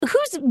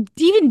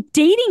even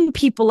dating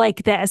people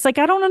like this? Like,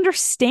 I don't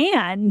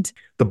understand.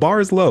 The bar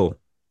is low,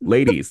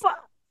 ladies. Like,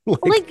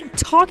 Like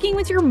talking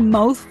with your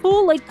mouth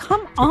full? Like,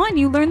 come on,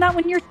 you learn that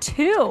when you're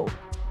two.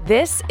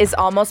 This is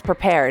Almost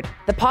Prepared,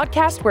 the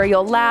podcast where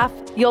you'll laugh,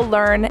 you'll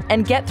learn,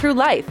 and get through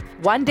life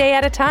one day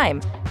at a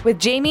time with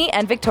Jamie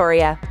and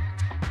Victoria.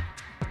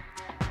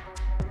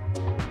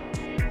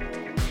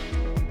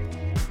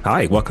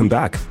 hi, welcome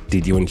back.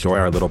 Did you enjoy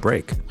our little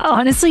break?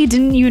 Honestly, it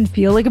didn't even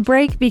feel like a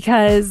break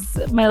because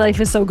my life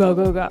is so go,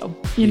 go, go.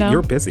 You know?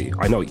 You're busy.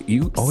 I know.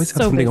 You always have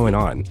So something busy. going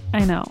on.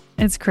 I know.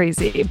 It's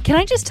crazy. Can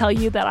I just tell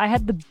you that I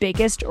had the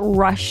biggest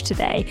rush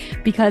today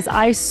because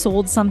I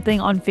sold something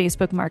on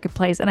Facebook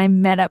Marketplace and I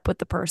met up with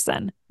the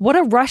person. What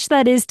a rush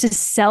that is to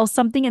sell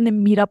something and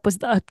then meet up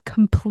with a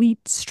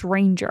complete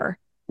stranger.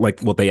 Like,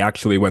 well, they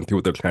actually went through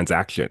with the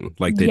transaction.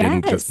 Like, they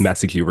didn't just Yes.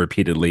 message you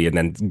repeatedly and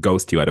then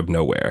ghost you out of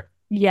nowhere.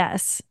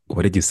 Yes.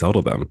 What did you sell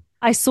to them?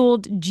 I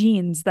sold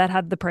jeans that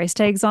had the price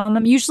tags on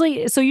them.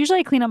 Usually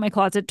I clean out my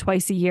closet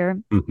twice a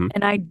year Hmm.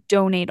 and I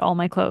donate all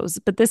my clothes.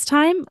 But this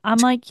time I'm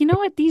like, you know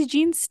what? These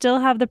jeans still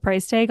have the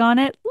price tag on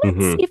it. Let's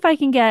Hmm. see if I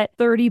can get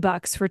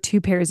 $30 for two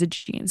pairs of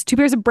jeans, two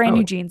pairs of brand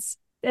new Oh, jeans.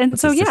 And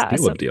that's so, a yeah.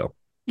 steal So, of deal.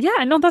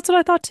 yeah, no, that's what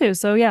I thought too.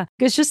 So, yeah,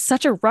 it's just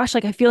such a rush.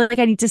 Like, I feel like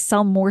I need to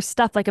sell more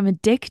stuff. Like, I'm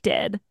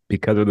addicted.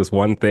 Because of this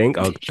one thing.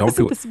 Oh, Because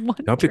of this one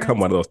don't become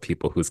one of transaction. those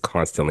people who's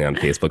constantly on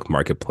Facebook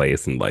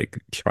Marketplace and like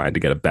trying to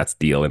get a best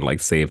deal and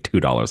like save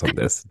 $2 on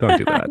this. Don't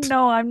do that.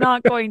 No, I'm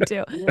not going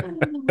to.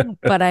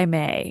 But I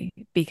may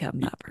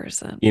become that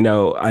person. You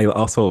know, I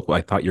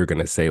thought you were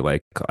gonna say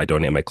like I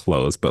donate my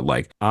clothes, but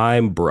like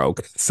I'm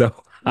broke, so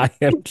I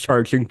am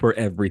charging for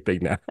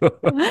everything now.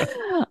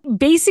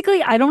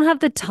 Basically, I don't have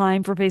the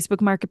time for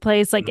Facebook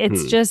Marketplace. Like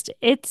Mhm.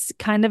 it's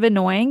kind of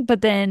annoying.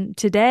 But then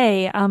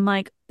today I'm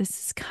like, this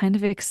is kind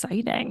of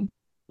exciting.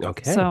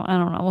 Okay. So I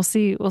don't know. We'll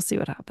see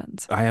what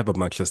happens. I have a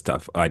bunch of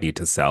stuff I need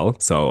to sell,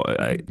 so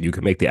you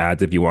can make the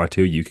ads if you want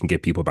to. You can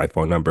give people my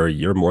phone number.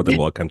 You're more than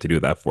welcome to do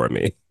that for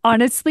me.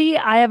 Honestly,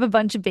 I have a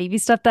bunch of baby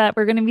stuff that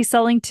we're going to be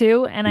selling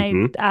too. And I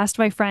Hmm. asked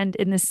my friend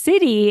in the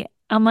city,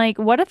 I'm like,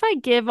 what if I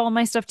give all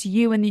my stuff to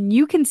you and then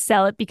you can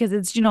sell it because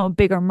it's, a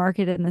bigger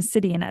market in the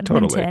city in Totally.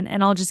 Edmonton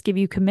and I'll just give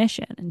you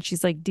commission. And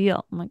she's like,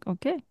 deal. I'm like,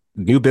 okay.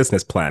 New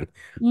business plan.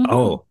 Hmm.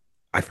 Oh,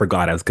 I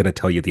forgot. I was going to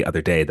tell you the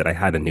other day that I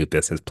had a new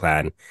business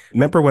plan.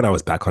 Remember when I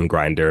was back on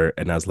Grindr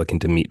and I was looking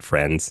to meet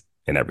friends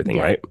and everything,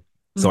 Yeah. right?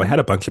 So I Hmm. had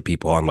a bunch of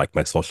people on like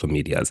my social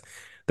medias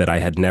that I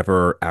had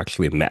never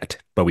actually met,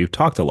 but we've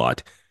talked a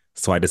lot.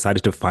 So I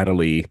decided to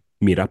finally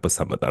meet up with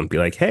some of them, be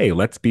like, hey,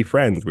 let's be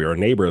friends. We were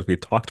neighbors. We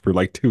talked for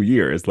like 2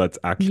 years. Let's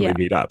actually Yeah.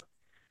 meet up.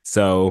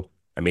 So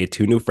I made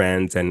two new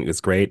friends and it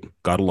was great.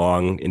 Got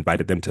along,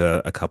 invited them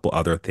to a couple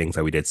other things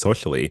that we did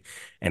socially.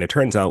 And it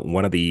turns out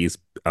one of these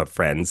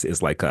friends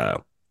is like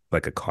a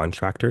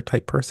contractor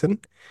type person.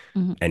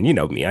 Hmm. And you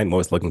know me, I'm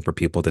always looking for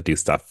people to do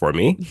stuff for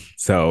me.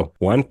 So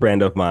one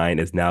friend of mine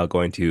is now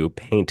going to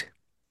paint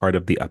part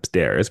of the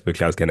upstairs,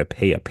 which I was going to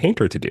pay a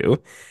painter to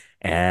do.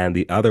 And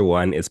the other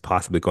one is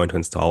possibly going to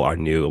install our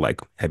new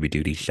like heavy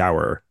duty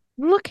shower.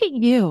 Look at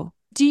you.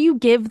 Do you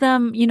give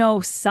them,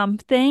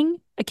 something?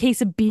 A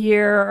case of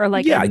beer or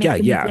like Yeah, make yeah,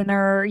 them yeah.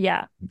 dinner?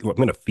 Yeah. I'm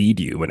going to feed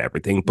you and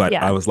everything. But I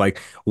Yeah. was like,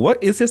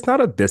 what is this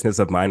not a business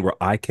of mine where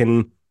I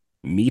can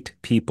meet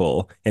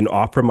people and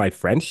offer my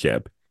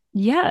friendship?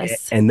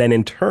 Yes. And then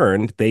in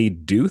turn, they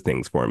do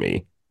things for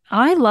me.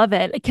 I love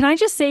it. Can I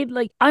just say,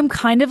 like, I'm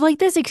kind of like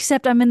this,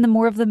 except I'm in the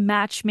more of the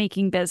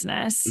matchmaking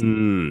business.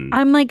 Mm,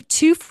 I'm like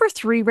 2 for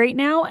 3 right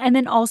now. And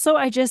then also,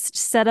 I just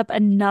set up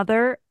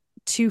another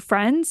two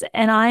friends,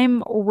 and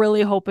I'm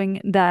really hoping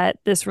that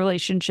this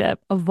relationship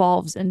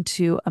evolves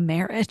into a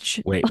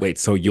marriage. wait.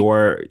 So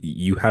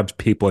you have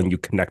people and you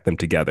connect them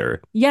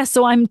together. Yeah,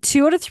 so I'm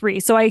 2 out of 3.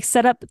 So I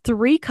set up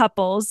 3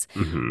 couples.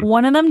 Hmm.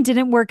 One of them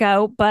didn't work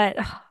out, but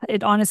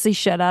it honestly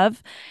should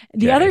have.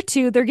 The other Okay.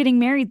 two, they're getting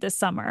married this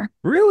summer.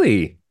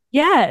 Really?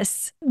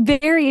 Yes,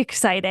 very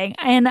exciting.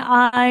 And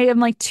I am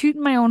like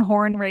tooting my own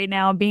horn right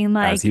now, being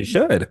As like, you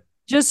should.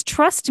 just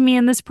trust me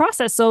in this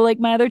process. So, like,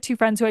 my other two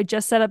friends who I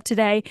just set up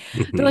today,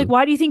 they're like, Hmm.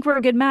 why do you think we're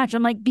a good match?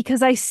 I'm like,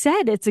 because I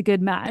said it's a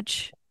good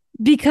match,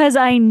 because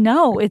I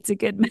know it's a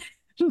good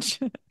match.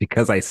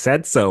 Because I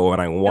said so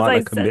and I Because want a I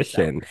said so.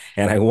 commission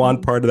and I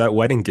want part of that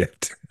wedding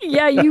gift.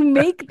 Yeah, you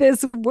make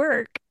this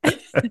work.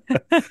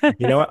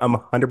 You know what? I'm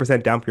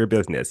 100% down for your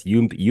business.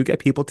 You get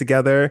people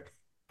together.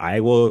 I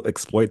will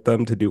exploit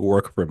them to do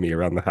work for me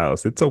around the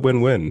house. It's a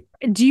win-win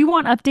Do you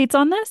want updates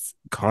on this?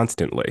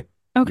 constantly.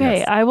 Okay,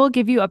 Yes, I will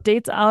give you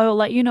updates. I'll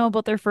let you know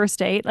about their first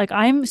date. Like,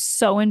 I'm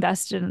so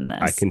invested in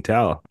I this. can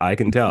tell. I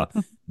can tell.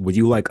 Would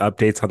you like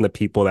updates on the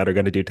people that are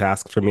going to do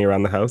tasks for me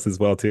around the house as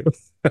well too?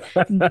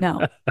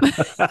 No.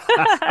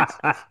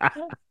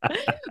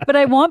 But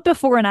I want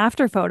before and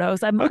after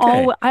photos.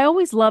 Okay. I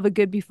always love a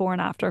good before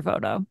and after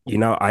photo. You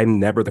know, I'm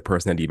never the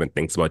person that even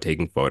thinks about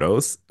taking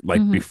photos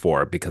like Hmm.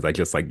 before because I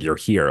just like, you're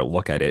here,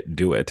 look at it,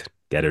 do it,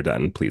 get her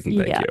done, please and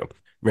thank Yeah. you.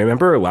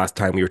 Remember last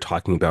time we were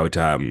talking about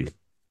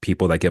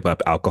people that give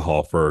up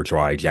alcohol for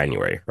dry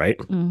January, right?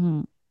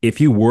 Hmm. If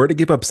you were to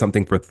give up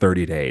something for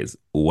 30 days,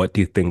 what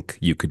do you think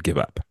you could give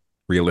up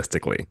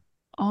realistically?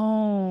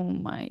 Oh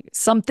my,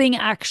 something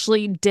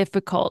actually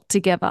difficult to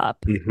give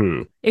up.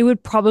 Hmm. It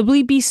would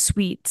probably be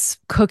sweets,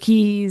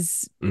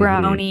 cookies, Hmm.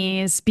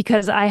 brownies,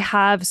 because I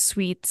have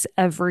sweets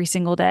every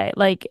single day.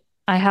 Like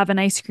I have an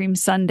ice cream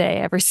sundae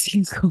every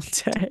single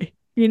day,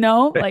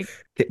 Like,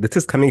 This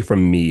is coming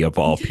from me of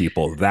all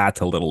people. That's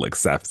a little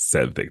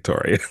excessive,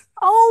 Victoria.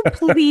 oh,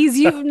 please,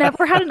 you've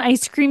never had an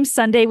ice cream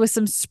sundae with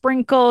some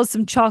sprinkles,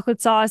 some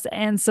chocolate sauce,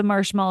 and some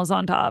marshmallows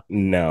on top.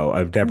 No,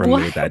 I've never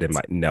made that in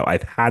What? my. No,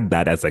 I've had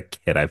that as a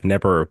kid. I've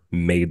never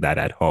made that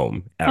at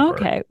home ever.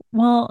 Okay,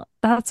 well,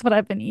 that's what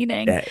I've been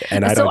eating.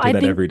 And I So don't do I that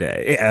think every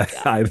day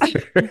either.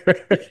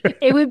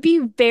 it would be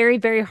very,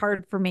 very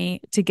hard for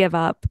me to give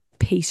up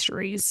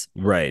pastries.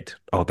 Right.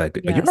 Oh, that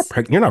good. Yes.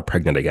 You're not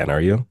pregnant again,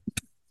 are you?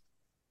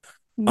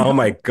 Oh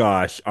my No.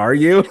 gosh, are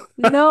you?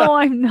 No,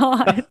 I'm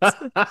not.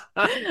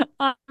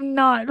 I'm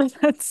not.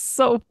 That's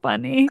so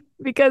funny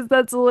because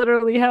that's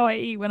literally how I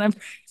eat when I'm.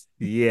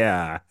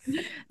 Yeah.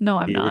 No,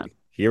 I'm Here not.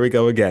 here we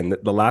go again.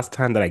 The last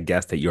time that I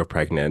guessed that you're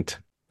pregnant.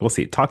 We'll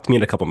see. Talk to me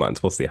in a couple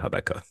months. We'll see how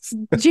that goes.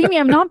 Jamie,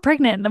 I'm not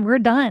pregnant. We're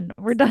done.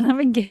 We're done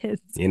having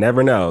kids. You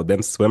never know.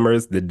 Them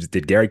swimmers,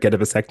 did Garrett get a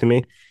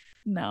vasectomy?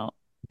 No,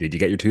 Did you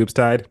get your tubes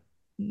tied?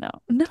 no,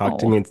 Talk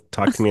to no. me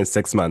talk to me in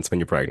 6 months when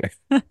you're pregnant.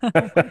 Oh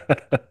my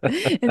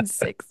God. In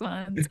 6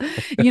 months.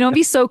 It'd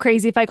be so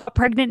crazy. If I got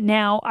pregnant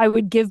now, I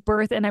would give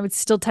birth and I would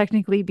still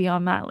technically be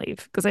on mat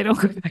leave because I don't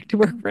go back to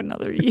work for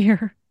another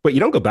year. But you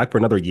don't go back for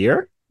another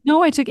year?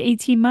 No, I took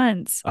 18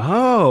 months.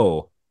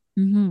 Oh,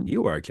 Hmm.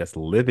 you are just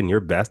living your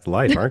best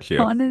life, aren't you?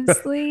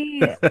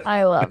 Honestly,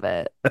 I love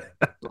it.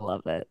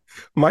 Love it.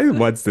 My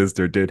one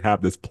sister did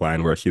have this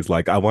plan where she's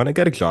like, I want to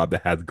get a job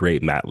that has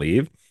great mat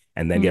leave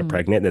and then get Mm.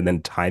 pregnant and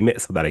then time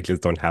it so that I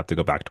just don't have to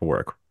go back to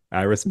work.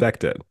 I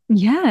respect it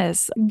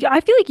Yes.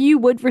 I feel like you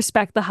would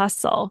respect the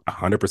hustle.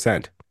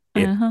 100%.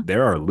 If Uh-huh.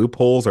 there are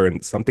loopholes or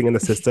something in the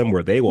system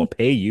where they will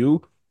pay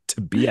you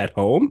to be at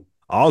home,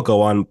 I'll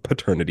go on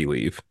paternity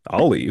leave.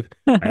 I'll leave.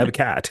 I have a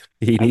cat.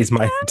 He Have a needs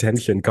my cat.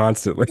 attention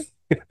constantly.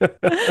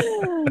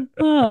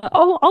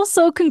 Oh,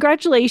 also,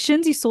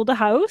 congratulations. You sold a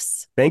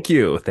house. Thank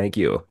you. Thank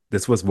you.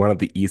 This was one of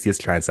the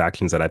easiest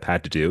transactions that I've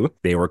had to do.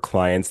 They were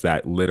clients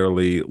that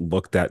literally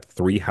looked at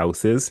three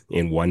houses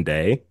in one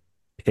day,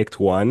 picked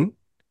one,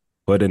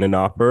 put in an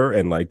offer,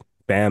 and like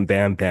bam,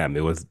 bam, bam.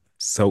 It was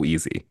so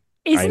easy.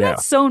 I Isn't that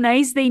know. so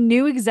nice? They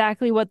knew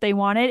exactly what they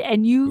wanted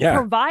and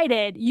Yeah.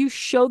 you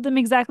showed them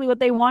exactly what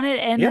they wanted,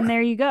 and then Yeah.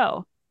 there you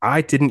go.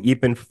 I didn't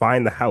even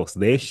find the house.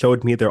 They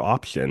showed me their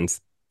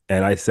options.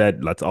 And I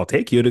said, I'll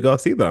take you to go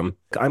see them.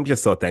 I'm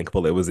just so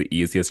thankful it was the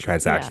easiest Yeah.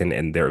 transaction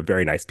and they're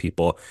very nice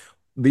people.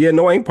 The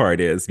annoying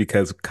part is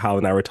because Kyle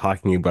and I were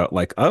talking about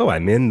like, oh,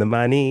 I'm in the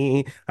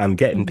money, I'm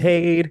getting Mhm.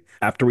 paid.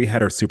 After we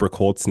had our super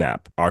cold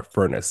snap, our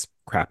furnace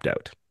crapped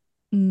out.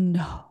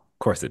 No. Of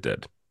course it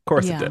did. Of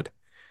course it Yeah. did.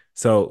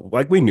 So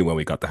like we knew when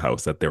we got the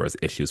house that there was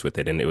issues with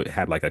it and it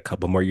had like a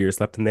couple more years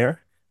left in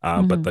there.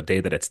 But Hmm. the day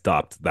that it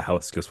stopped, the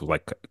house just was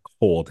like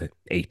cold,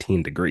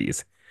 18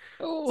 degrees.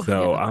 Oh,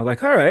 So yeah. I was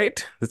like, all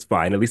right, that's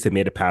fine. At least it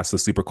made it past the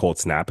super cold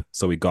snap.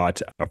 So we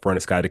got a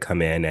furnace guy to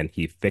come in and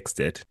he fixed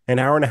it. An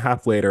hour and a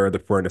half later, the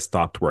furnace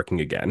stopped working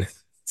again.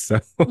 So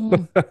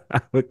Mm.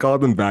 I would call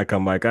them back.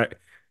 I'm like, I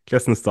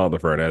just install the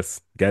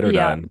furnace, get her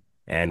Yeah. done.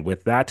 And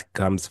with that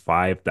comes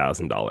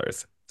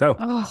 $5,000. So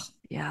Oh,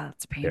 yeah,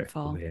 that's there,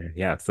 painful.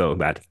 yeah. So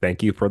that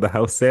thank you for the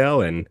house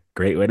sale and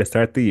great way to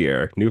start the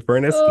year. New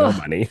furnace, no Ugh.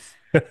 money.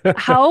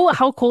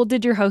 How cold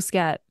did your house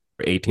get?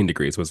 18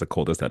 degrees was the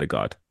coldest that it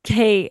got.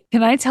 Okay,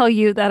 can I tell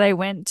you that I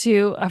went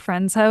to a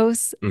friend's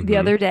house the Hmm.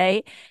 other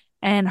day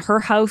and her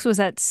house was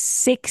at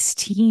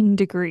 16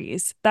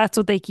 degrees. That's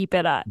what they keep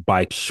it at.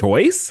 By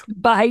choice?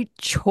 By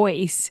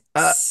choice,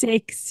 Uh,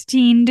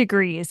 16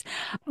 degrees.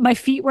 My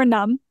feet were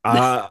numb.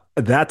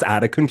 that's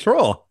out of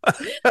control.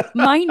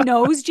 My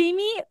nose,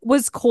 Jamie,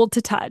 was cold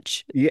to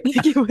touch. Yeah.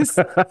 Like it was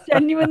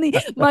genuinely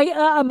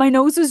my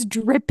nose was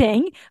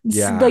dripping.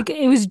 Yeah. Like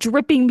it was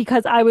dripping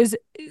because I was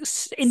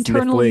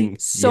internally Sniffling.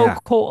 so Yeah.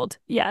 cold.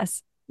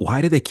 Yes. Why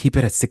do they keep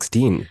it at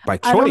 16? By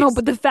I don't know, choice.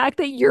 but the fact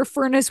that your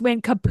furnace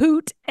went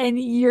kaput and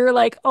you're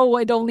like, oh,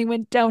 it only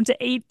went down to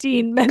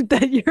 18 meant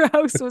that your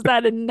house was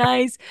at a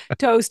nice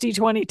toasty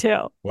 22.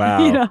 You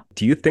Wow. know,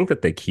 Do you think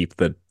that they keep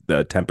the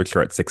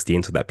temperature at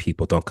 16 so that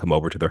people don't come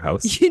over to their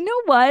house? you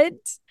know what?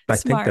 I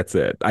think Smart. that's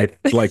it.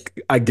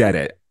 I get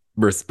it.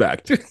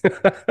 Respect.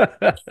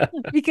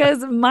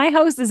 Because my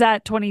house is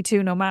at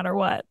 22 no matter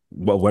what.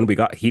 Well, when we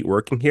got heat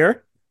working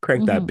here,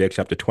 cranked that Mhm. bitch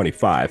up to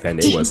 25 and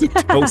it was Yeah.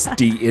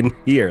 toasty in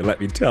here, let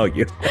me tell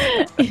you.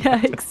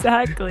 Yeah,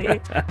 exactly.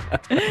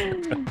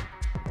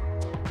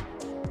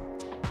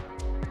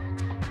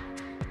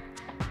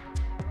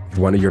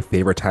 One of your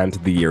favorite times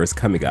of the year is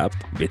coming up.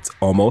 It's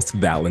almost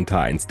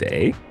Valentine's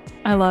Day.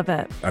 I love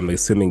it. I'm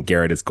assuming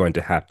Garrett is going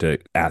to have to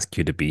ask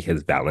you to be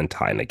his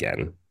Valentine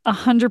again.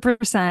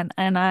 100%.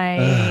 And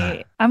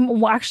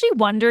I'm actually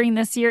wondering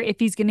this year if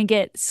he's gonna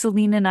get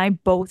Celine and I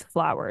both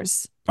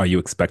flowers. Are you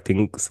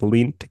expecting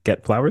Celine to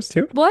get flowers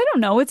too? Well, I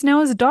don't know. It's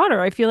now his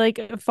daughter. I feel like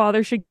a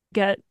father should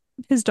get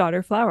his daughter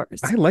I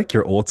flowers. like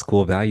your old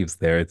school values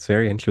there. It's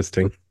very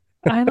interesting.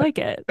 I like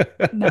it.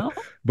 No?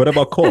 What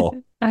about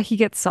Cole? He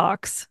gets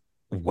socks.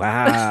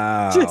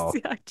 Wow. Just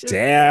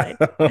Damn.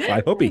 kidding.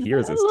 I hope he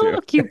hears this too.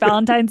 Little cute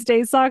Valentine's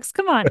Day socks.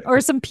 Come on.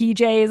 Or some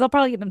PJs. I'll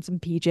probably get him some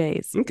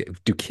PJs. Okay.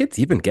 Do kids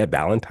even get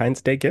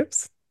Valentine's Day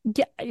gifts?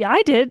 Yeah, yeah,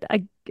 I did.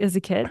 As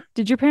a kid.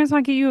 Did your parents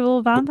not get you a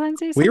little Valentine's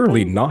Day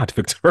Clearly something? not,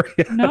 Victoria.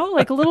 No,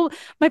 like a little.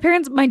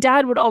 My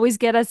dad would always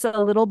get us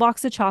a little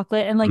box of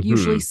chocolate and like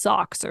usually Hmm.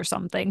 socks or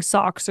something,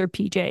 socks or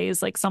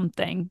PJs, like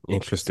something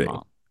Interesting.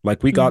 small.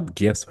 Like we Mm. got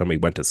gifts when we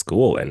went to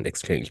school and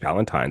exchanged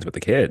Valentines with the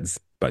kids,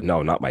 but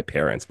no, not my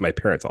parents. My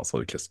parents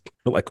also just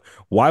like,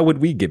 why would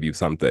we give you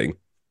something?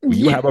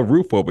 You Yeah. have a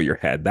roof over your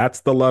head.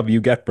 That's the love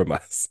you get from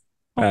us.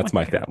 Oh my That's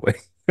my God. family.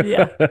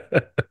 Yeah,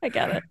 I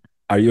get it.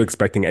 Are you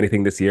expecting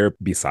anything this year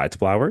besides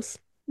flowers?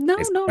 No,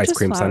 no, Ice just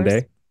cream flowers.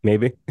 sundae,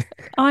 maybe?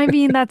 I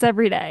mean, that's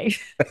every day.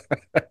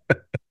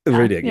 It's Yeah, yeah,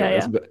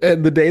 ridiculous. yeah.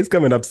 And the day's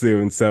coming up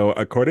soon. So,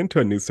 according to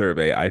a new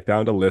survey, I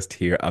found a list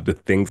here of the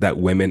things that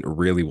women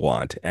really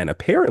want. And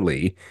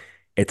apparently,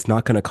 it's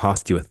not going to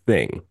cost you a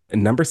thing.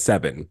 And number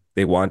seven,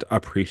 they want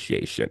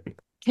appreciation.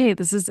 Okay,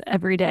 this is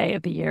every day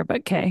of the year, but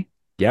okay.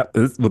 Yep,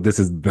 this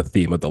is the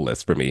theme of the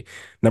list for me.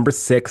 Number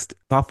six,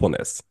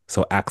 thoughtfulness.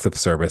 So, acts of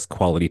service,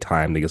 quality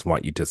time. They just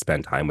want you to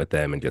spend time with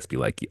them and just be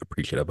like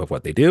appreciative of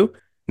what they do.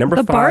 Number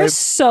The bar is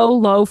five, so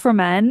low for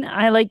men.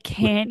 I like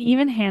can't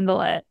even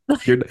handle it.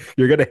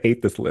 you're gonna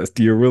hate this list.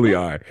 You really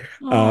are.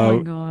 Oh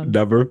my God.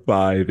 Number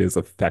five is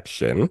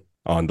affection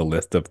on the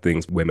list of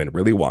things women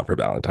really want for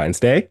Valentine's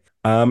Day.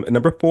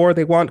 Number four,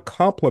 they want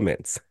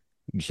compliments,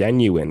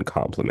 genuine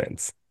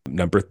compliments.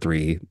 Number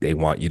three, they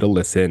want you to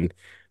listen.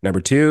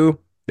 Number two,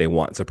 they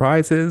want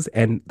surprises.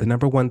 And the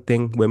number one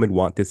thing women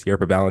want this year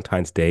for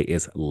Valentine's Day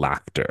is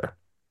laughter,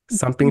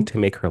 something to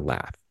make her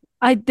laugh.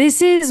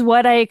 This is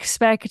what I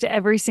expect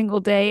every single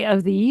day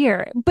of the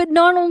year. But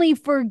not only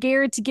for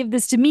Garrett to give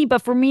this to me,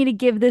 but for me to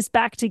give this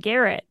back to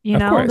Garrett.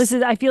 Of course,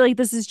 I feel like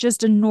this is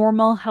just a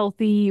normal,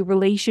 healthy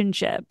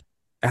relationship.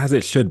 as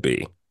it should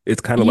be.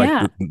 It's kind of like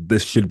Yeah.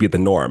 this should be the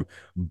norm,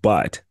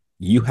 but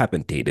you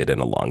haven't dated in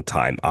a long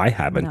time. I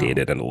haven't No.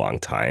 dated in a long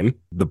time.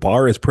 The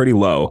bar is pretty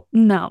low.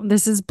 No,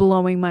 this is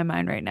blowing my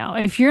mind right now.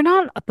 If you're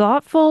not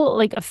thoughtful,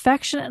 like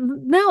affectionate,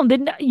 no,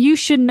 then you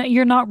shouldn't,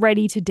 you're not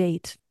ready to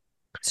date.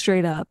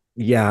 Straight up.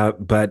 Yeah,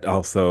 but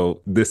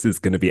also this is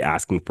going to be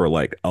asking for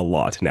like a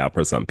lot now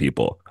for some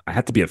people. I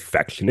have to be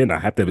affectionate. I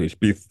have to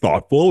be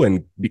thoughtful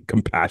and be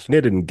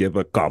compassionate and give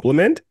a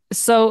compliment.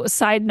 So,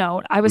 side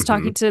note, I was Hmm.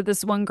 talking to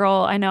this one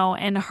girl I know,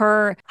 and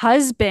her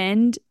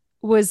husband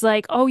was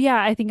like, "Oh,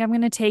 yeah, I think I'm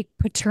going to take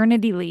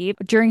paternity leave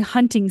during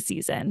hunting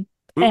season."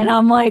 And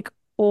I'm like,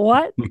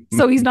 "What?"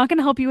 So, he's not going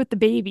to help you with the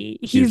baby.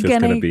 He's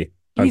just going to be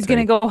He's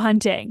going to hunting. go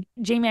hunting.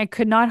 Jamie, I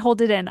could not hold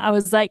it in. I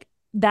was like,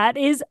 that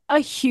is a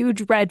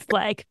huge red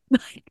flag.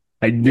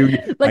 I Like knew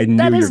that you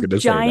were is going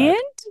to say that.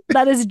 giant.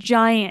 That is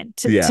giant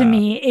to Yeah.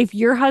 me. If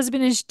your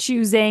husband is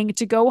choosing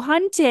to go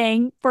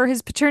hunting for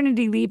his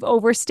paternity leave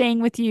over staying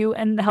with you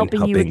and And helping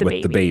you with helping the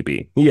with the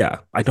baby. baby. Yeah.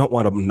 I don't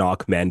want to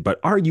knock men, but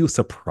are you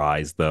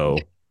surprised though?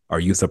 Are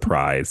you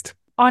surprised?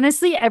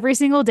 Honestly, every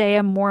single day,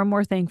 I'm more and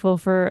more thankful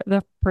for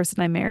the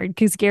person I married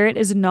because Garrett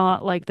is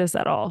not like this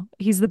at all.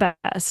 He's the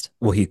best.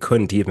 Well, he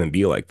couldn't even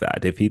be like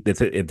that.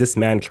 If this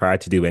man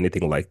tried to do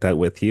anything like that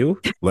with you,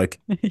 like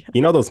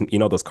you know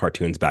those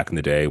cartoons back in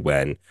the day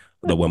when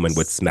the woman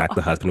would smack the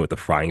Stop. husband with a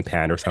frying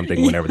pan or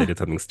something whenever they Yeah. did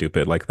something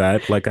stupid like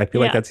that. Like I feel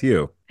like Yeah. that's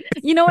you.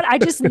 You know what? I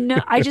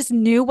just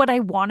knew what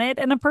I wanted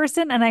in a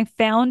person and I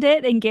found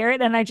it in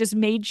Garrett and I just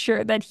made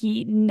sure that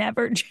he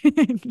never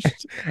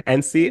changed.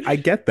 And see, I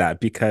get that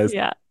because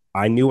Yeah.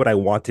 I knew what I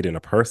wanted in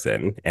a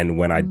person, and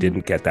when I Mhm.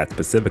 didn't get that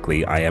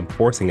specifically, I am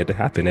forcing it to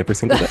happen every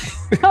single day.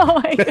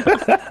 Oh my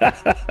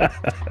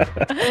God.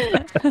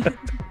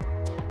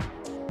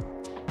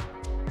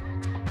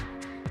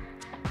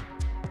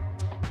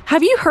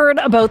 Have you heard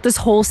about this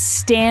whole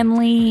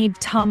Stanley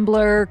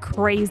tumbler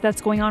craze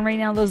that's going on right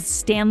now? Those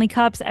Stanley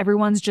cups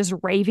everyone's just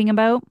raving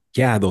about?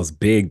 Yeah, those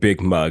big,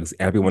 big mugs.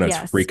 Everyone is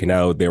Yes. freaking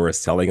out. They were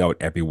selling out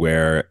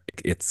everywhere.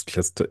 It's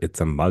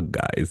a mug,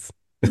 guys.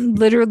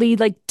 Literally,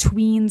 like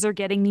tweens are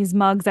getting these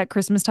mugs at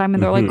Christmas time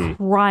and they're like Hmm.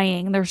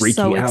 crying. They're so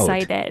Freaking out.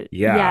 excited.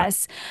 Yeah.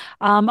 Yes.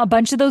 A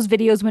bunch of those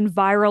videos went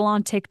viral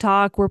on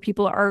TikTok where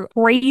people are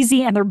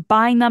crazy and they're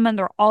buying them and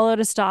they're all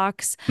out of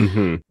stocks.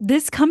 Hmm.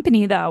 This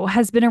company, though,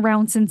 has been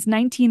around since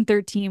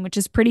 1913, which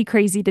is pretty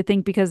crazy to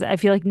think because I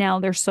feel like now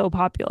they're so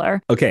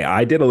popular. Okay,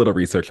 I did a little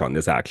research on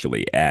this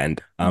actually,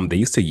 and they Mhm.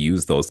 used to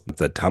use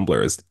the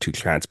tumblers to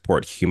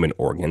transport human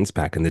organs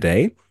back in the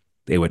day.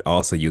 They would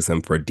also use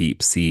them for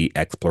deep sea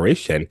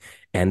exploration,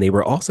 and they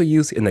were also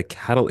used in the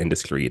cattle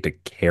industry to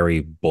carry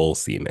bull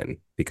semen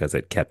because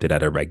it kept it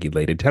at a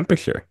regulated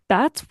temperature.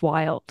 That's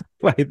wild.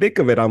 When I think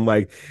of it, I'm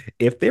like,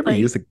 if they were Like,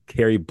 used to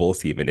carry bull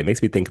semen, it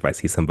makes me think if I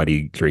see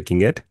somebody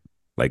drinking it,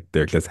 like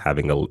they're just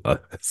having a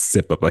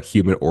sip of a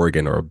human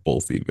organ or a bull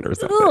semen or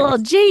something. Oh,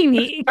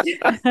 Jamie.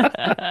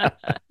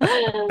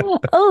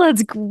 Oh,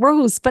 that's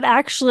gross. But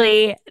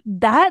actually,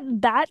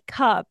 that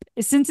cup,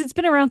 since it's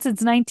been around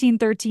since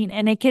 1913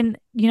 and it can,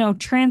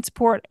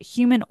 transport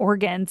human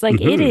organs, like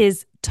it Hmm.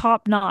 is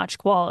top-notch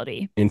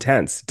quality.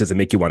 Intense. Does it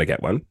make you want to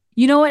get one?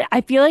 You know what?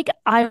 I feel like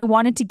I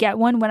wanted to get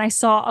one when I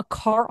saw a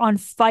car on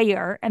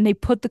fire and they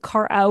put the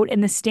car out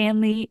and the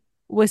Stanley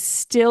was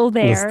still Was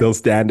there still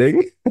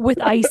standing?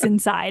 with ice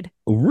inside.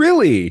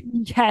 Really?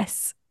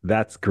 Yes.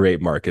 That's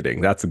great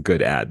marketing. That's a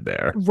good ad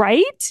there.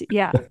 Right?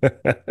 Yeah.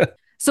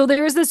 So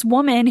there's this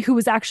woman who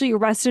was actually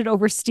arrested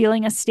over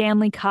stealing a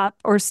Stanley Cup,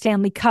 or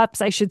Stanley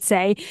Cups, I should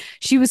say.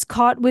 She was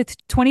caught with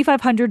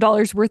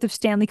 $2,500 worth of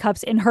Stanley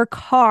Cups in her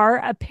car.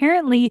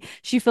 Apparently,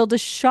 she filled a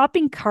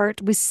shopping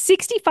cart with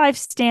 65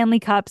 Stanley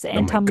Cups Oh and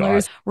my gosh.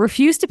 tumblers,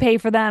 refused to pay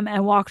for them,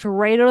 and walked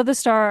right out of the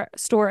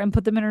store and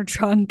put them in her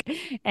trunk.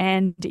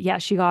 And yeah,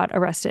 she got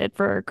arrested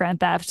for grand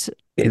theft.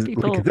 Is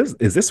People.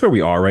 this where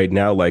we are right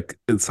now? Like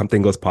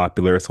something goes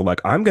popular, so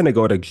like I'm gonna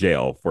go to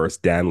jail for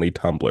Stanley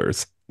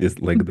tumblers. Is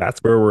like that's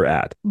where we're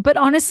at. But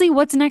honestly,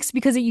 what's next?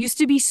 Because it used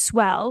to be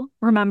Swell.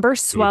 Remember,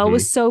 Swell Hmm.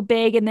 was so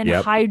big, and then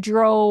Yep.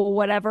 Hydro,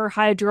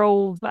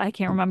 I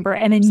can't remember.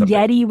 And then Something.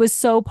 Yeti was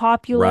so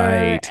popular.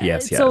 Right.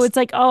 Yes, So yes. it's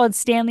like, oh, it's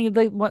Stanley.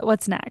 Like,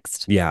 what's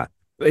next? Yeah.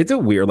 It's a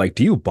weird, like,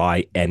 do you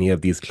buy any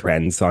of these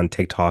trends on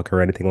TikTok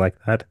or anything like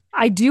that?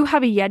 I do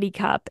have a Yeti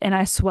cup, and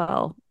I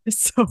Swell.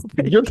 It's so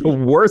You're the big.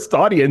 worst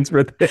audience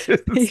for this.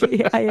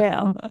 Yeah, I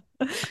am.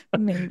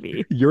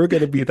 Maybe. You're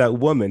gonna be that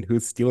woman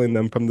who's stealing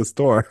them from the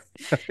store.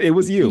 It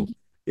was you. Y-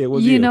 It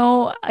was you. you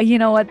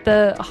know what?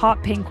 The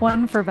hot pink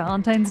one for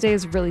Valentine's Day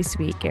is really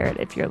sweet, Garrett,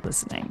 if you're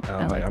listening.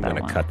 I like I'm that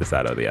gonna one. cut this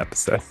out of the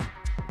episode.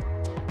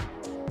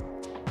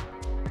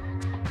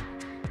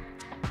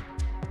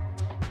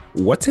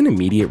 What's an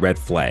immediate red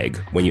flag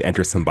when you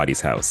enter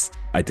somebody's house?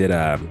 I did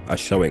a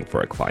showing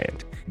for a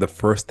client. The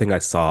first thing I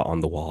saw on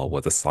the wall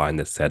was a sign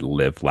that said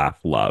 "Live, Laugh,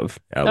 Love."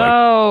 And I'm like,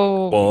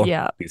 Oh, well,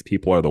 yeah. these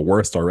people are the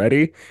worst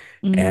already.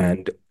 Mhm.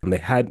 And they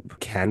had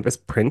canvas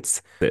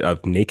prints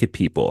of naked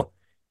people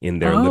in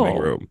their living Oh,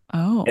 room.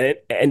 oh,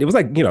 And it was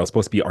like,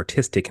 supposed to be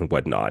artistic and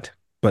whatnot,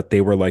 but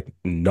they were like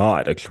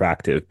not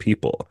attractive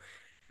people.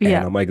 And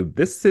yeah. I'm like,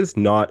 this is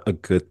not a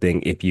good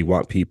thing if you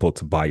want people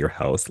to buy your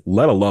house,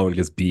 let alone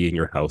just be in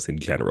your house in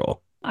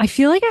general. I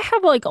feel like I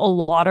have like a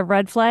lot of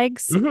red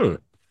flags. Hmm.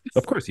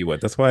 Of course you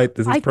would. That's why this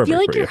is I feel perfect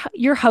like for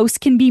you. your house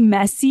can be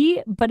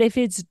messy, but if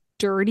it's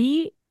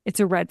dirty, it's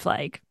a red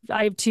flag.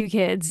 I have two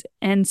kids,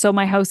 and so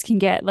my house can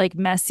get like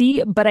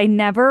messy, but I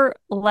never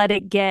let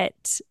it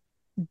get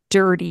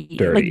dirty,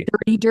 like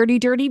Dirty.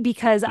 dirty,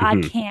 because I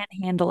Hmm. can't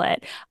handle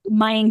it.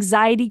 My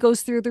anxiety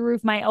goes through the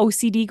roof. My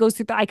OCD goes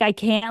through like I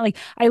can't, like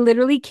I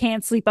literally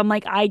can't sleep. I'm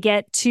like, I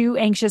get too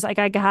anxious. Like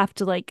I have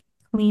to like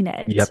clean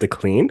You have it. to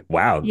clean?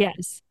 Wow.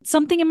 Yes.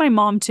 Something in my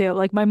mom too.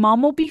 Like my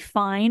mom will be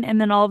fine. And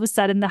then all of a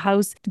sudden the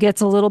house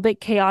gets a little bit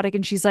chaotic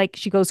and she's like,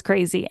 she goes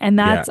crazy. And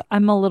Yeah.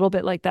 I'm a little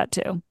bit like that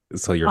too.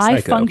 So you're I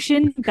psycho.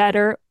 function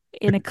better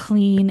in a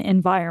clean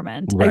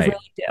environment. I Right.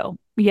 really do.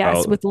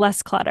 Yes, Oh, with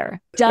less clutter.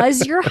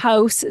 Does your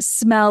house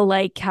smell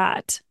like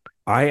cat?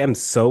 I am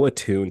so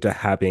attuned to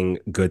having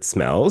good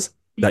smells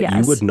that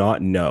you would Yes.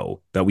 not know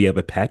that we have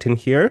a pet in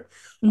here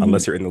Hmm.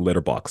 unless you're in the litter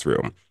box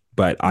room.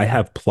 But I Yeah.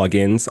 have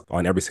plugins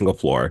on every single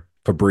floor,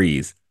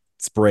 Febreze,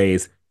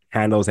 sprays,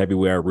 candles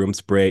everywhere, room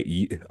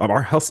spray.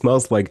 Our house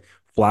smells like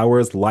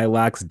flowers,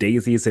 lilacs,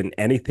 daisies, and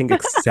anything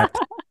except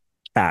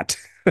cat.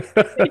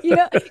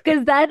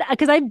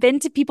 Because I've been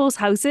to people's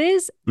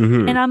houses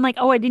and Hmm. I'm like,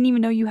 oh, I didn't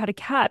even know you had a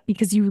cat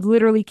because you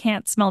literally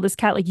can't smell this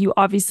cat. Like you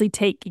obviously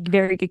take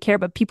very good care,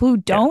 but people who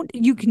Yeah. don't,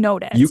 you can You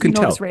notice. You can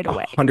notice tell right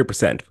away.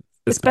 100%, especially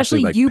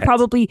Especially like you pets.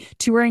 probably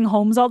touring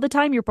homes all the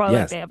time. You're probably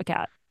like, Yes. they have a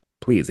cat.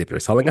 Please, if you're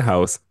selling a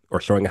house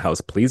or showing a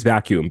house, please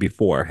vacuum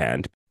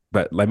beforehand.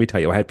 But let me tell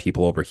you, I had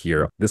people over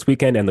here this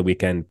weekend and the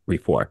weekend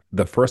before.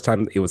 The first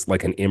time it was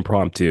like an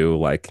impromptu,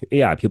 like,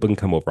 yeah, people can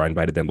come over. I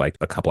invited them like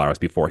a couple hours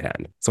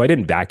beforehand. So I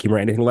didn't vacuum or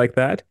anything like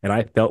that. And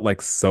I felt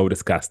like so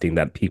disgusting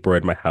that people were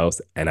in my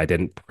house and I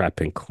didn't prep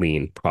and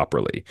clean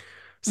properly.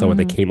 So when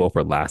they Mhm. came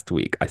over last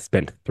week, I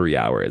spent 3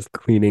 hours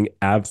cleaning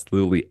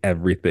absolutely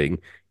everything,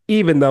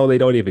 even though they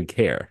don't even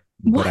care.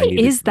 But Why I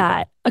needed is to do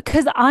that. that?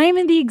 Because I'm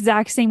in the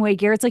exact same way,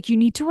 Garrett's like, you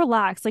need to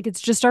relax. Like, it's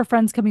just our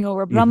friends coming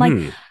over. But I'm like,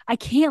 Hmm. I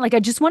can't. Like, I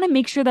just want to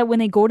make sure that when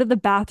they go to the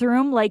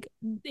bathroom, like,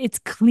 it's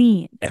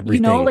clean,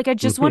 Everything. Like, I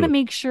just want Hmm. to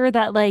make sure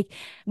that, like,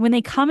 when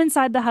they come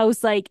inside the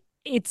house, like,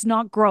 it's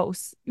not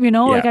gross, Yeah.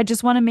 Like, I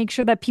just want to make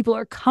sure that people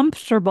are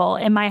comfortable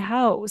in my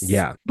house.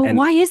 Yeah. But And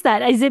why is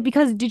that? Is it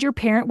because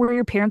were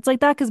your parents like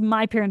that? Because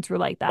my parents were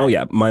like oh that.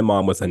 yeah, my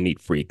mom was a neat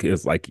freak. It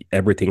was like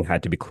everything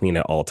had to be clean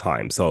at all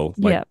times. So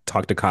like Yeah.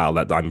 talk to Kyle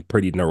that I'm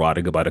pretty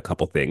neurotic about a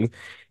couple things.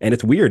 And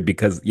it's weird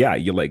because yeah,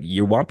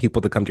 you want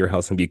people to come to your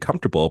house and be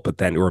comfortable, but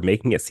then we're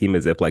making it seem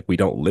as if like we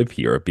don't live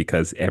here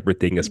because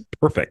everything is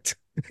perfect.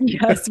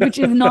 Yes, which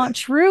is not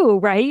true,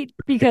 right?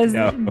 Because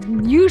No.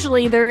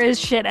 usually there is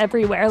shit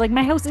everywhere. Like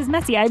my house is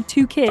messy. I have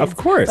two Of kids, but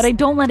course. I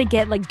don't let it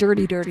get like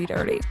dirty, dirty,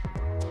 dirty.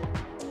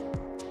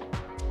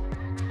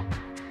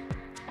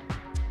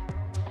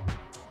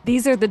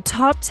 These are the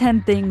top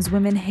 10 things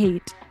women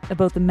hate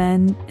about the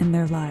men in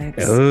their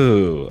lives.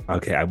 Oh,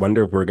 okay. I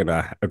wonder if we're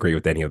gonna agree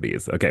with any of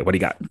these. Okay, what do you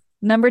got?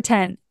 Number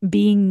 10,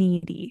 being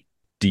needy.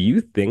 Do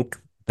you think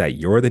that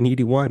you're the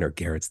needy one or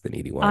Garrett's the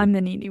needy one? I'm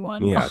the needy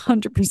one. Yeah,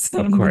 100%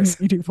 of I'm the course.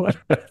 needy one.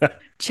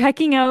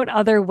 Checking out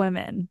other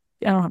women.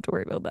 I don't have to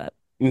worry about that.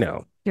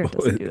 No, Garrett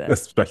doesn't do that.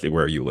 especially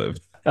where you live.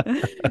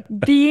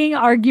 Being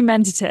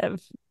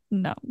argumentative.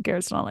 No,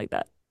 Garrett's not like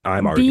that.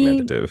 I'm Being,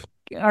 argumentative.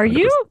 are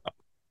you? 100%.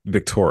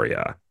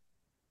 Victoria,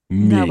 That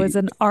me. was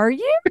an are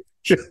you?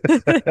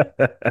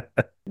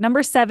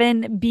 Number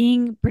 7,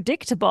 being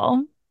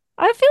predictable.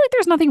 I feel like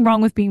there's nothing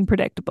wrong with being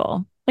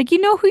predictable. Like, you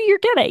know who you're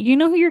getting. You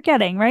know who you're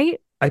getting, right?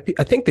 I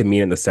think they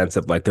mean in the sense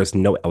of like there's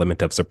no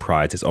element of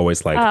surprise. It's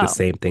always like the Oh,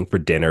 same thing for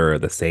dinner,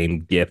 the same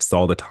gifts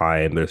all the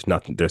time.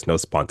 There's no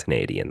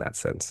spontaneity in that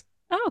sense.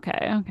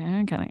 okay.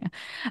 Okay.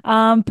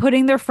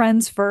 Putting their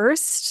friends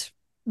first,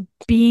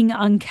 being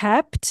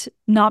unkept,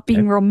 not Okay.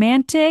 being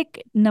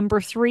romantic.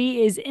 Number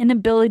 3 is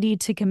inability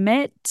to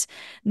commit.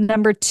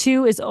 Number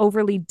 2 is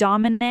overly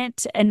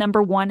dominant. And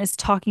number 1 is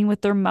talking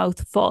with their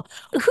mouth full.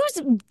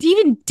 Who's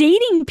even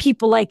dating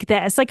people like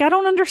this? Like, I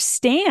don't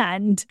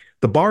understand.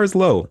 The bar is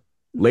low,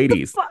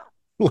 ladies.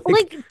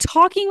 Like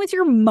talking with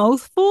your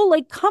mouth full.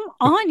 Like, come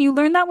on. You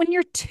learn that when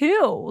you're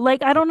 2.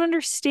 Like, I don't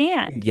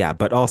understand. Yeah,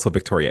 but also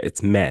Victoria,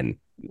 it's men.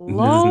 This is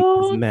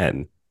Low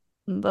men.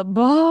 the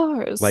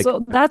bars. Like,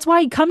 So that's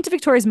why come to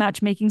Victoria's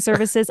matchmaking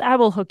services. I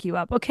will hook you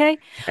up. Okay.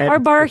 Our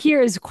and bar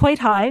here is quite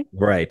high.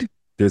 right.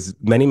 There's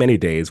many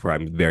days where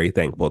I'm very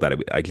thankful that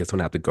I just don't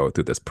have to go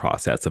through this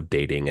process of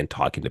dating and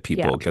talking to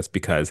Yeah. people just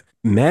because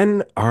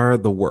men are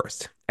the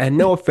worst. And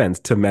no offense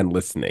to men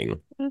listening,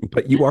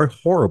 but you are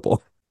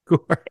horrible.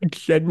 You are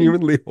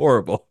genuinely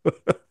horrible.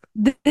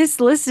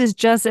 This list is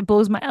just, it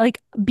blows my, like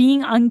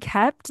being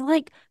unkept.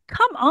 Like,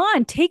 come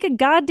on, take a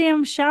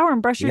goddamn shower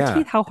and brush your Yeah.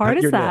 teeth. How hard Cut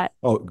is your nail. that?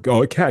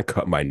 Oh, I can't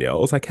cut my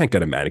nails. I can't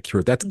get a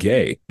manicure. That's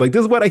gay. Like,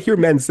 this is what I hear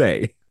men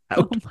say.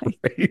 Oh my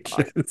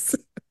God. Outrageous.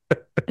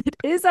 It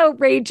is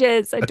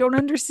outrageous. I don't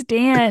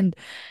understand.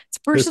 It's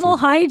personal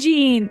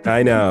hygiene.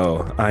 I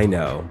know.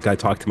 I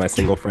talk to my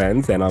single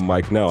friends and I'm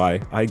like, no,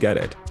 I get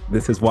it.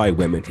 This is why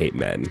women hate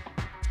men.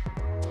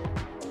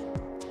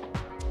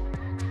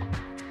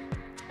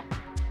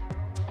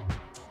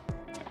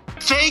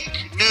 Fake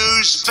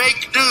news,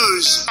 fake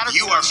news.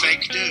 You are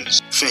fake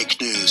news. Fake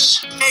news.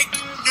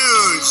 Fake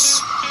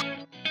news.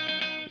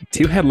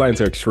 2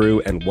 headlines are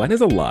true and 1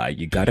 is a lie.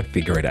 You gotta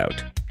figure it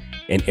out.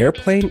 An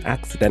airplane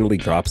accidentally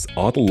drops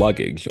all the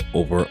luggage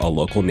over a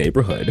local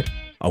neighborhood.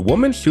 A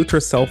woman shoots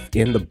herself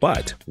in the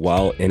butt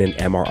while in an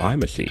MRI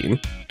machine.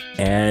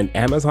 And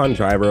Amazon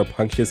driver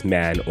punches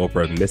man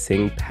over a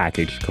missing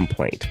package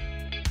complaint.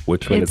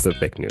 Which one is the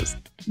fake news?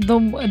 The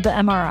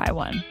MRI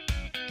one.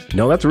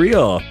 No, that's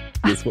real.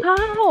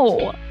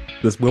 How?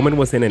 This woman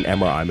was in an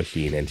MRI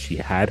machine and she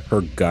had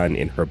her gun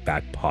in her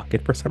back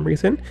pocket for some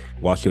reason.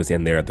 While she was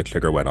in there, the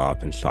trigger went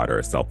off and shot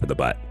herself in the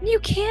butt. You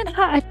can't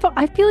have,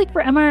 I feel like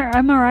for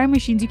MRI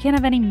machines, you can't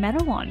have any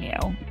metal on you.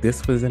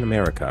 This was in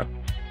America.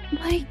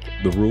 Like,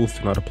 The rules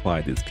do not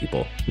apply to these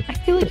people. I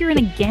feel like you're in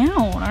a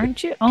gown,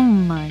 aren't you? Oh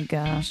my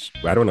gosh.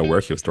 I don't know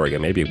where she was storing it.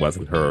 Maybe it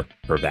wasn't her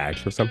vag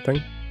or something.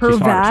 Her She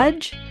shot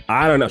herself. vag?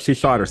 I don't know. She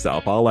shot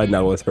herself. All I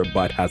know is her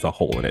butt has a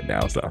hole in it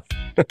now. So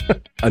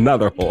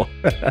another hole.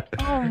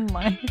 Oh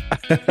my.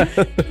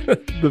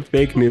 The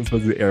fake news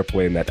was the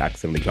airplane that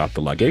accidentally dropped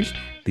the luggage.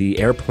 The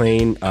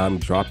airplane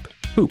dropped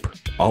poop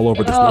all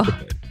over this Oh.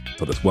 neighborhood.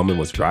 So this woman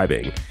was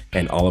driving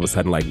and all of a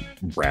sudden like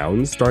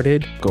brown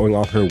started going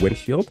off her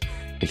windshield.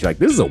 And she's like,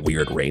 this is a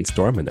weird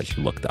rainstorm. And then she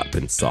looked up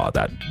and saw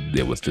that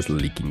it was just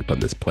leaking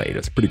from this plane.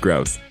 It's pretty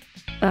gross.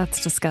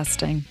 That's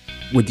disgusting.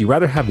 Would you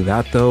rather have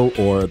that though,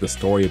 or the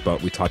story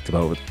about we talked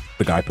about with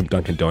the guy from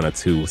Dunkin'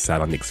 Donuts who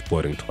sat on the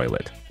exploding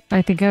toilet?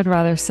 I think I'd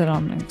rather sit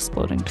on an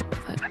exploding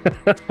toilet.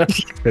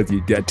 Because you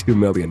get $2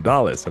 million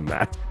from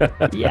that.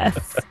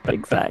 Yes,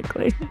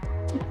 exactly.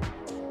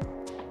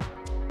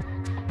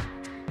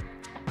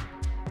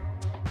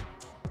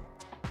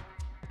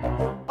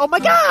 Oh my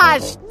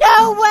gosh!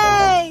 No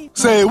way!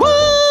 Say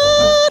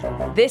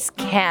what? This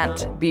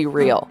can't be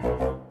real.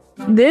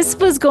 This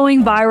was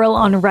going viral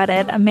on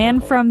Reddit. A man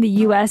from the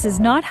US is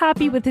not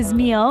happy with his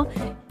meal.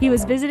 He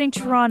was visiting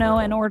Toronto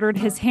and ordered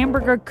his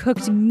hamburger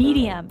cooked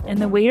medium, and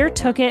the waiter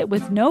took it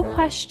with no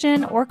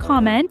question or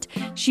comment.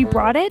 She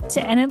brought it,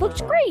 and it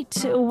looked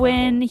great.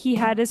 When he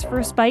had his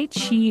first bite,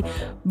 she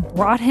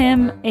brought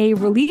him a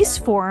release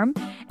form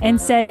and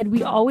said,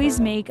 "We always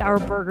make our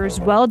burgers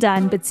well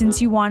done, but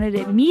since you wanted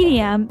it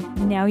medium,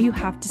 now you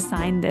have to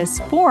sign this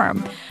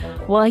form."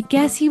 Well, I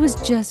guess he was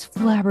just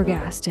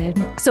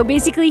flabbergasted. So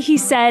basically, he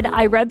said,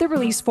 "I read the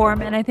release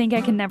form and I think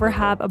I can never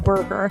have a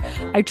burger.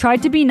 I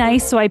tried to be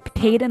nice, so I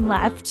paid and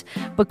left,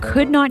 but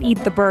could not eat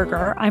the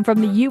burger. I'm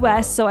from the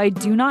US, so I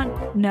do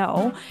not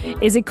know.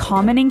 Is it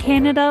common in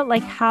Canada?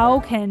 Like, how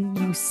can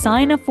you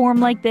sign a form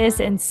like this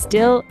and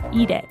still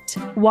eat it?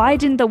 Why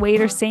didn't the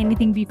waiter say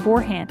anything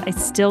beforehand? I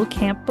still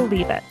can't not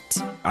believe it.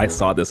 I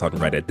saw this on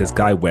Reddit. This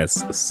guy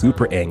was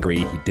super angry.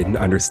 He didn't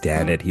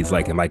understand it. He's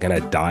like, am I going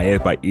to die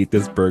if I eat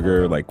this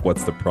burger? Like,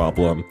 what's the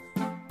problem?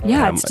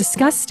 Yeah, it's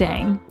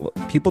disgusting. Well,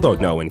 people don't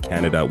know in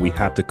Canada, we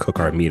have to cook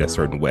our meat a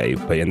certain way.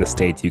 But in the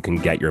States, you can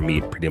get your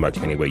meat pretty much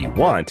any way you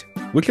want,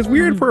 which is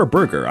weird for a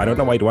burger. I don't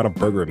know why you'd want a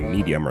burger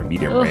medium or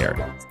medium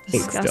rare.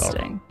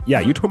 Disgusting.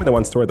 Yeah, you told me the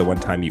one story the one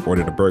time you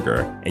ordered a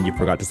burger and you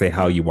forgot to say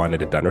how you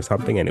wanted it done or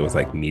something, and it was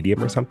like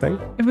medium or something.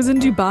 It was in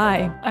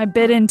Dubai. I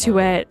bit into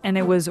it and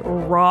it was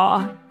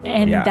raw.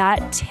 And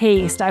that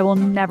taste, I will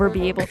never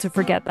be able to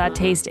forget that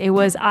taste. It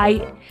was,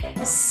 I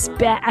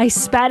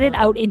spat it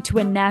out into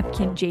a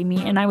napkin,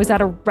 Jamie, and I was at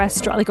a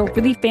restaurant, like a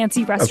really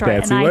fancy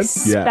restaurant, and I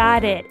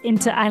spat it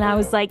into, and I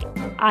was like,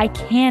 I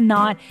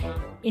cannot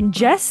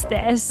ingest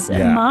this.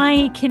 Yeah.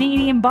 My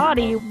Canadian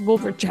body will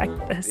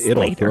reject this.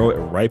 It'll throw it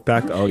right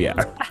back. Oh, yeah.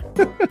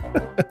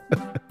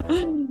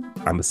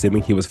 I'm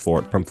assuming he was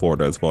from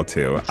Florida as well,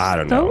 too. I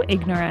don't know. So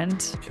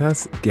ignorant.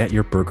 Just get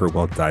your burger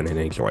well done and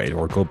enjoy it,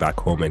 or go back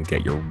home and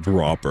get your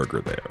raw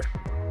burger there.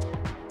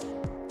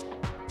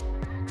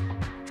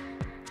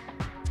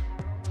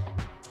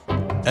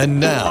 And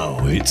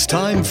now it's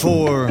time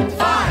for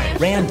 5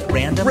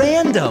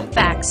 random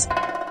Facts.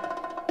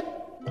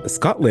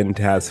 Scotland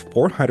has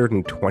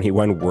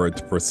 421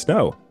 words for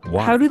snow.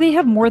 Wow. How do they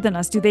have more than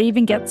us? Do they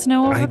even get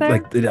snow over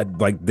there?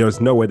 Like,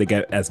 there's no way they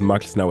get as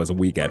much snow as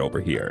we get over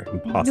here.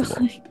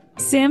 Impossible.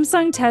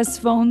 Samsung tests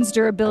phone's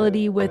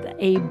durability with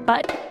a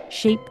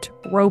butt-shaped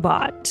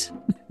robot.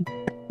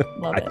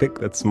 Love it. I think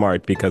that's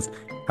smart, because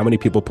how many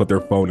people put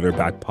their phone in their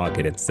back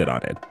pocket and sit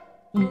on it?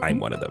 Mm-hmm. I'm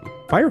one of them.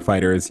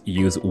 Firefighters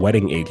use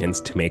wetting agents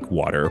to make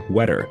water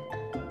wetter.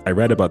 I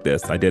read about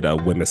this. I did a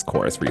WMIS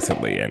course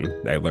recently, and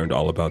I learned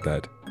all about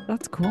that.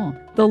 That's cool.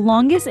 The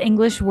longest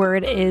English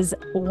word is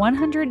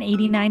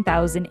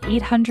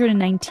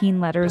 189,819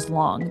 letters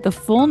long. The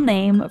full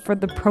name for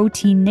the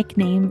protein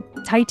nickname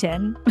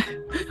Titan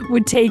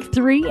would take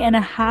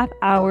 3.5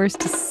 hours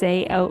to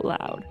say out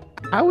loud.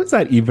 How is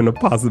that even a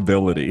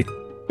possibility?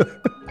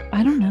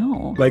 I don't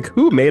know. Like,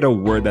 who made a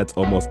word that's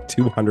almost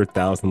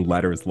 200,000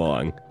 letters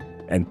long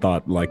and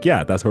thought, like,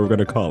 yeah, that's what we're going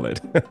to call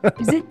it?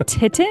 Is it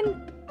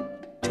Titan?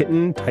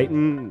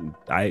 Titan.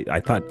 I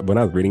thought when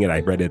I was reading it, I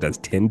read it as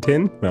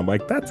Tintin. And I'm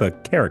like, that's a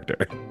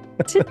character.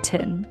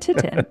 Titan.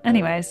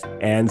 Anyways.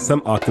 And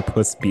some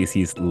octopus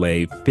species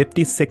lay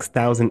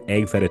 56,000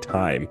 eggs at a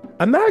time.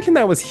 Imagine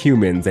that was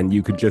humans and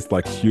you could just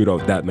like shoot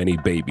out that many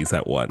babies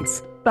at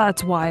once.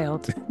 That's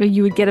wild. But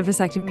you would get a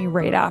vasectomy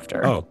right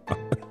after. Oh.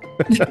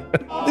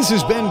 This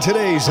has been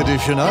today's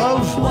edition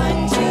of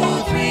 1, 2,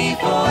 3,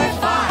 4,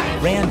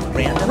 5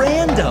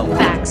 random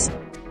Facts.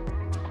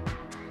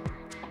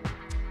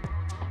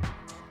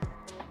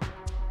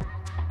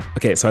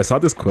 Okay, so I saw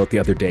this quote the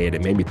other day and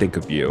it made me think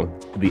of you.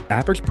 The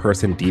average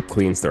person deep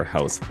cleans their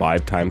house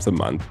 5 times a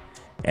month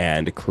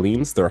and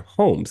cleans their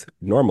homes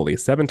normally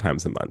 7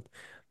 times a month.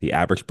 The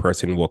average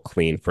person will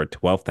clean for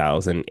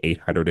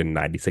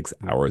 12,896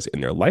 hours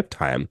in their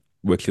lifetime,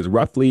 which is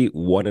roughly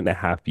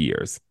 1.5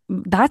 years.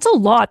 That's a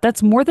lot.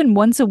 That's more than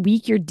once a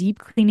week you're deep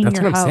cleaning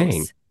your house. That's what I'm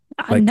saying.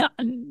 Like,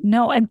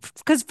 no, and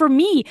because for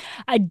me,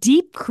 a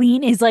deep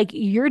clean is like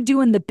you're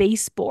doing the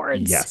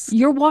baseboards. Yes.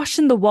 You're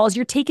washing the walls.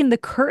 You're taking the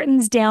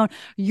curtains down.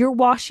 You're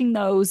washing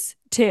those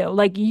too.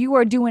 Like you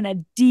are doing a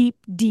deep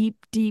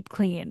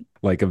clean.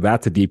 Like if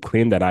that's a deep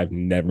clean, then I've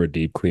never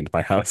deep cleaned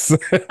my house.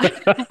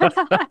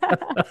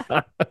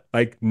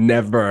 Like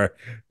never.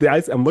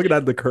 I'm looking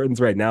at the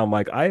curtains right now. I'm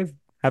like, I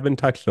haven't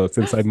touched those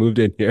since I moved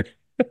in here.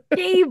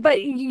 Hey,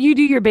 but you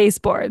do your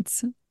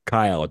baseboards.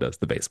 Kyle does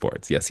the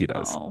baseboards. Yes, he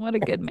does. Oh, what a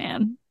good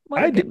man.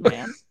 What a good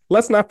man.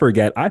 Let's not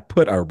forget, I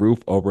put a roof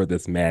over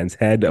this man's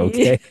head,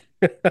 okay?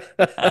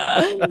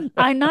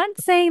 I'm not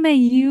saying that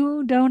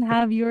you don't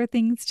have your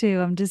things too.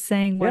 I'm just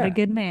saying what a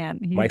good man.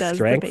 He does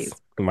the base.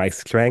 My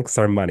strengths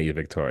are money,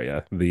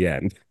 Victoria. The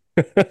end.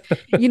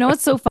 You know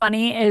what's so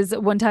funny is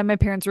one time my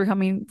parents were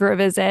coming for a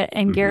visit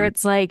and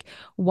Garrett's like,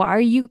 why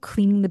are you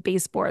cleaning the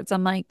baseboards?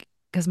 I'm like,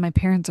 because my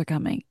parents are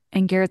coming.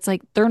 And Garrett's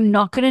like, they're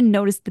not going to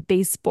notice the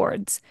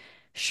baseboards.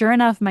 Sure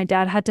enough, my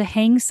dad had to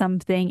hang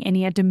something and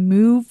he had to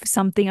move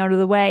something out of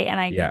the way. And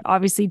I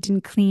obviously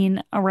didn't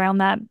clean around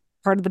that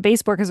part of the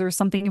baseboard because there was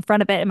something in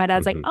front of it. And my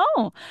dad's like,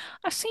 oh,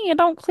 I see you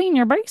don't clean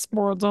your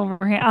baseboards over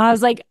here. I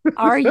was like,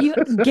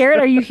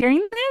 Garrett, are you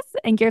hearing this?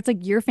 And Garrett's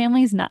like, your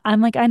family's not.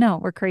 I'm like, I know,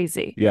 we're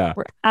crazy. Yeah.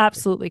 We're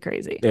absolutely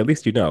crazy. At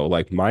least you know,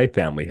 like my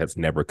family has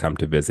never come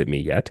to visit me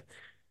yet.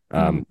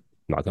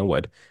 Knock on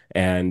wood.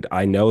 And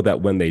I know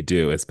that when they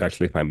do,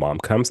 especially if my mom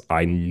comes,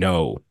 I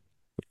know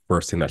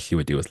first thing that she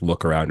would do is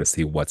look around to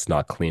see what's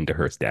not clean to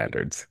her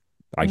standards.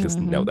 I just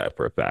know that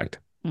for a fact.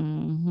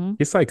 You're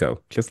psycho,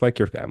 just like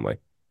your family.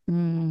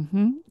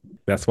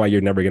 That's why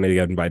you're never going to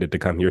get invited to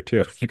come here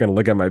too. You're going to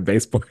look at my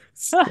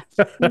baseboards.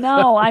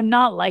 No, I'm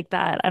not like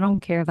that. I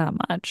don't care that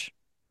much.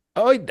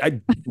 Oh,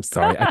 I'm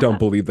sorry. I don't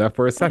believe that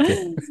for a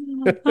second.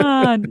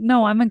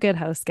 No, I'm a good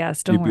house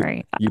guest. Don't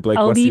worry. You'd be like,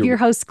 I'll leave your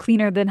house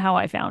cleaner than how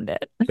I found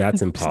it.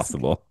 That's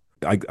impossible.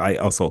 I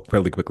also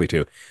fairly quickly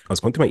too. I was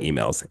going through my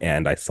emails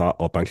and I saw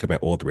a bunch of my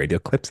old radio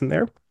clips in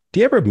there. Do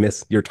you ever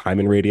miss your time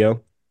in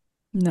radio?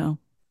 No.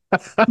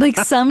 Like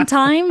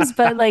sometimes,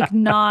 but like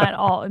not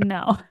all.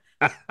 No.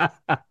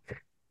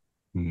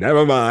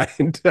 Never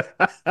mind.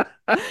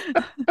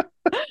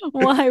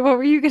 Why? What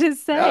were you gonna No,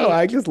 say?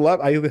 I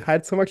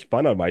had so much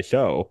fun on my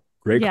show.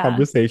 Great Yeah.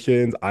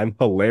 conversations. I'm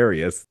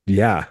hilarious.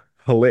 Yeah,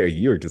 hilarious.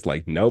 You're just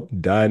like, nope,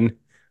 done.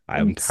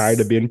 I'm I'm tired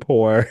of s- being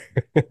poor.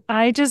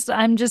 I'm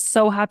just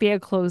so happy I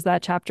closed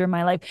that chapter in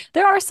my life.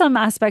 There are some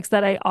aspects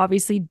that I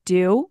obviously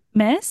do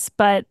miss,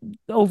 but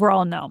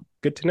overall, no.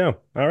 Good to know.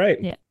 All right.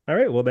 Yeah. All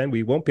right. Well, then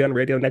we won't be on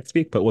radio next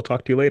week, but we'll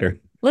talk to you later.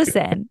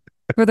 Listen,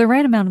 for the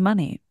right amount of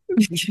money,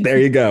 There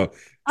you go.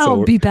 I'll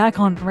So, be back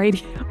on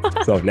radio.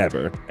 so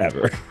never,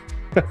 ever.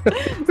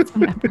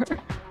 Never.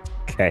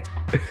 Okay.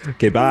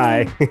 Okay.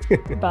 Bye.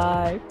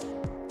 Bye.